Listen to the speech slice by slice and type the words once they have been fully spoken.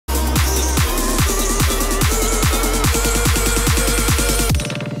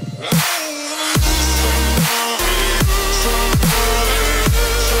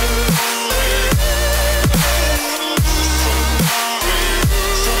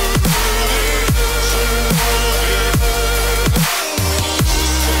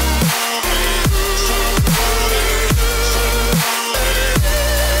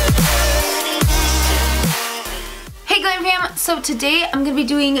today I'm going to be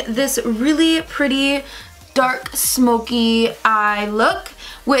doing this really pretty dark smoky eye look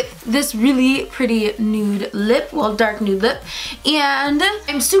with this really pretty nude lip, well, dark nude lip, and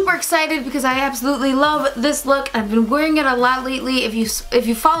I'm super excited because I absolutely love this look. I've been wearing it a lot lately. If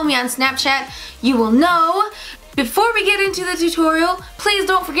you follow me on Snapchat, you will know. Before we get into the tutorial, please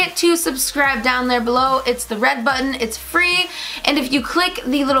don't forget to subscribe down there below. It's the red button, it's free, and if you click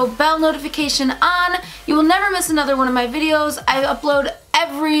the little bell notification on, you will never miss another one of my videos. I upload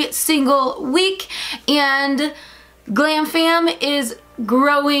every single week, and GLAM fam is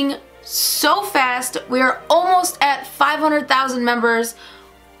growing so fast. We are almost at 500,000 members,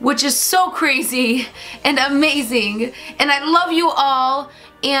 which is so crazy and amazing, and I love you all.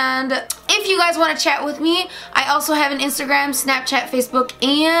 And if you guys want to chat with me, I also have an Instagram, Snapchat, Facebook,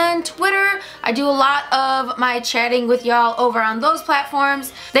 and Twitter. I do a lot of my chatting with y'all over on those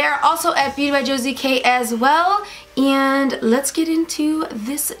platforms. They are also at BeautyByJosiek as well. And let's get into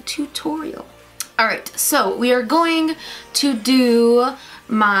this tutorial. Alright, so we are going to do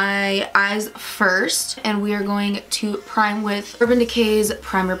my eyes first, and we are going to prime with Urban Decay's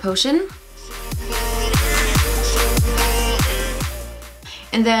Primer Potion.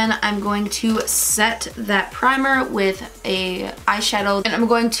 And then I'm going to set that primer with a eyeshadow, and I'm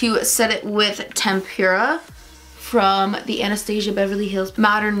going to set it with Tempera from the Anastasia Beverly Hills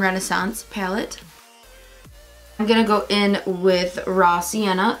Modern Renaissance palette. I'm gonna go in with Raw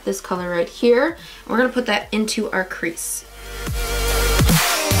Sienna, this color right here. And we're gonna put that into our crease.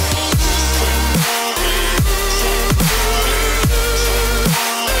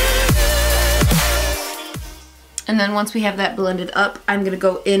 And then once we have that blended up, I'm gonna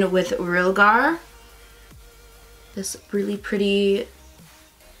go in with Rilgar, this really pretty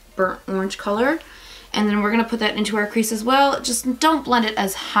burnt orange color. And then we're gonna put that into our crease as well. Just don't blend it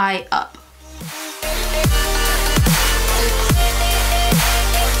as high up.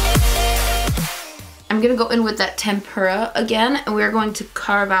 I'm gonna go in with that Tempera again, and we're going to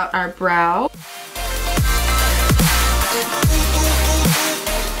carve out our brow.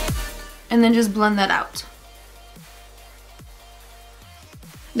 And then just blend that out.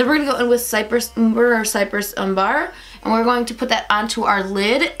 Then we're going to go in with Cypress Umber or Cypress Umbar, and we're going to put that onto our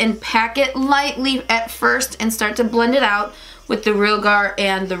lid and pack it lightly at first and start to blend it out with the Rilgar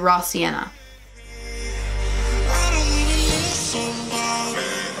and the Raw Sienna.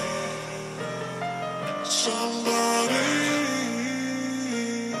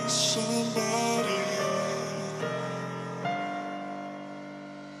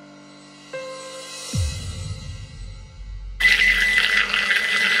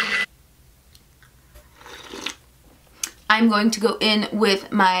 I'm going to go in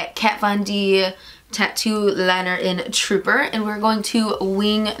with my Kat Von D tattoo liner in Trooper, and we're going to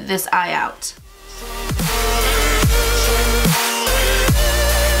wing this eye out.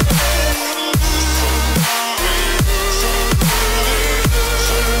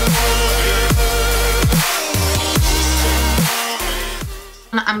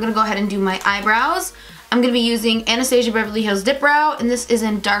 I'm going to go ahead and do my eyebrows. I'm going to be using Anastasia Beverly Hills Dip Brow, and this is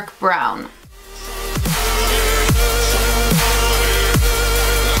in dark brown.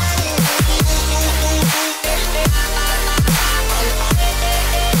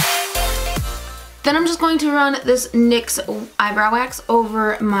 Then I'm just going to run this NYX eyebrow wax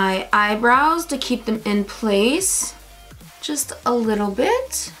over my eyebrows to keep them in place just a little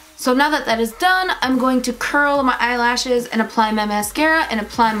bit. So now that that is done, I'm going to curl my eyelashes and apply my mascara and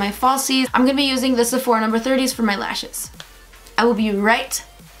apply my falsies. I'm going to be using the Sephora No. 30s for my lashes. I will be right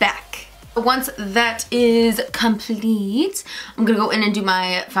back. Once that is complete, I'm going to go in and do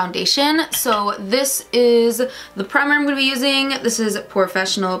my foundation. So this is the primer I'm going to be using. This is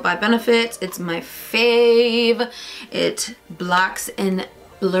Professional by Benefit. It's my fave. It blocks and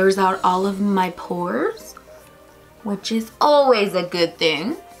blurs out all of my pores, which is always a good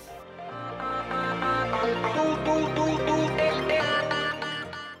thing.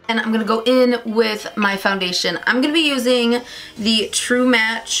 And I'm going to go in with my foundation. I'm going to be using the True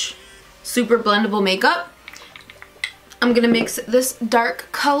Match Super Blendable Makeup. I'm going to mix this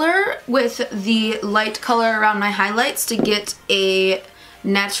dark color with the light color around my highlights to get a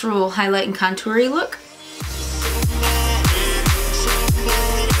natural highlight and contoury look.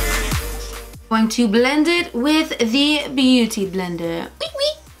 Going to blend it with the Beauty Blender. Wee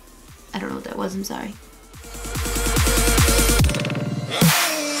wee. I don't know what that was, I'm sorry.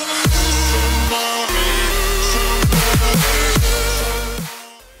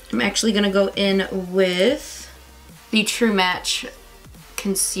 I'm actually going to go in with the True Match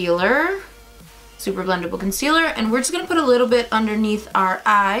concealer, super blendable concealer, and we're just going to put a little bit underneath our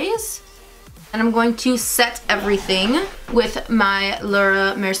eyes And I'm going to set everything with my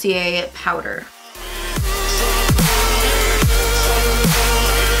Laura Mercier powder.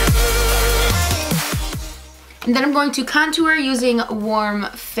 And then I'm going to contour using Warm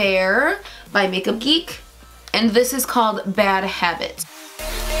Fair by Makeup Geek. And this is called Bad Habit.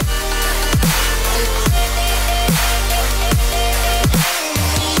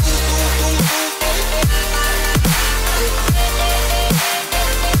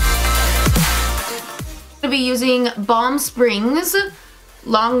 I'm going to be using Balm Springs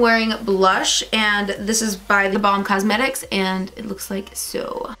Long Wearing Blush, and this is by the Balm Cosmetics, and it looks like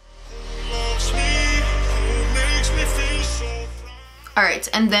so. Alright,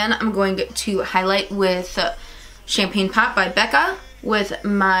 and then I'm going to highlight with Champagne Pop by Becca with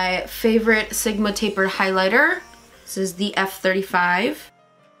my favorite Sigma Tapered Highlighter. This is the F35.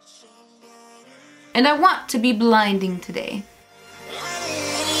 And I want to be blinding today.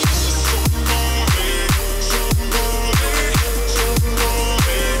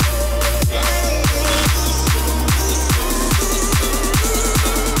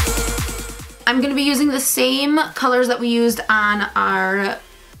 I'm going to be using the same colors that we used on our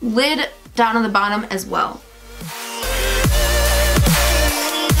lid down on the bottom as well.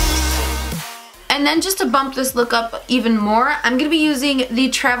 And then just to bump this look up even more, I'm going to be using the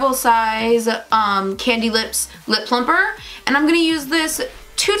travel size Candy Lips Lip Plumper. And I'm going to use this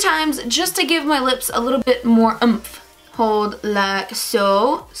 2 times just to give my lips a little bit more oomph. Hold like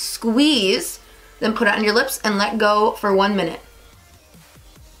so, squeeze, then put it on your lips and let go for 1 minute.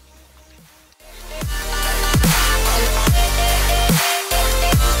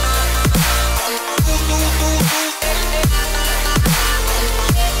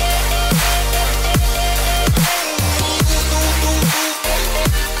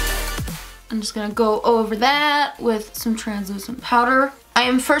 I'm just gonna go over that with some translucent powder. I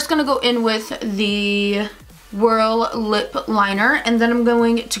am first gonna go in with the Whirl Lip Liner, and then I'm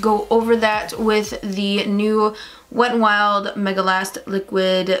going to go over that with the new Wet n Wild Mega Last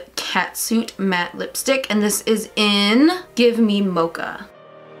Liquid Catsuit Matte Lipstick, and this is in Give Me Mocha.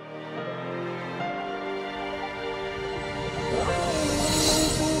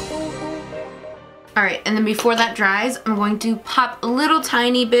 Alright, and then before that dries, I'm going to pop a little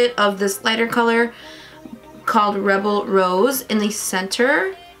tiny bit of this lighter color called Rebel Rose in the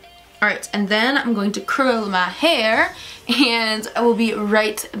center. Alright, and then I'm going to curl my hair, and I will be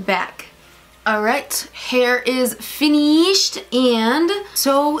right back. Alright, hair is finished, and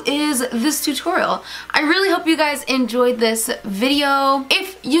so is this tutorial. I really hope you guys enjoyed this video.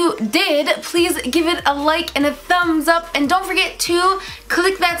 If you did, please give it a like and a thumbs up, and don't forget to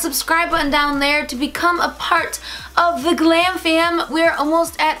click that subscribe button down there to become a part of the GLAM fam. We're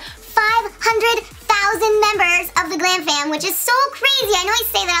almost at 500,000 members of the GLAM fam, which is so crazy. I know I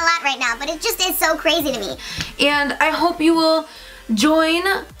say that a lot right now, but it just is so crazy to me. And I hope you will join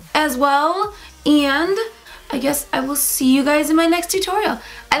as well, and I guess I will see you guys in my next tutorial.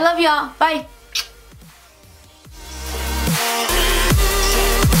 I love y'all. Bye.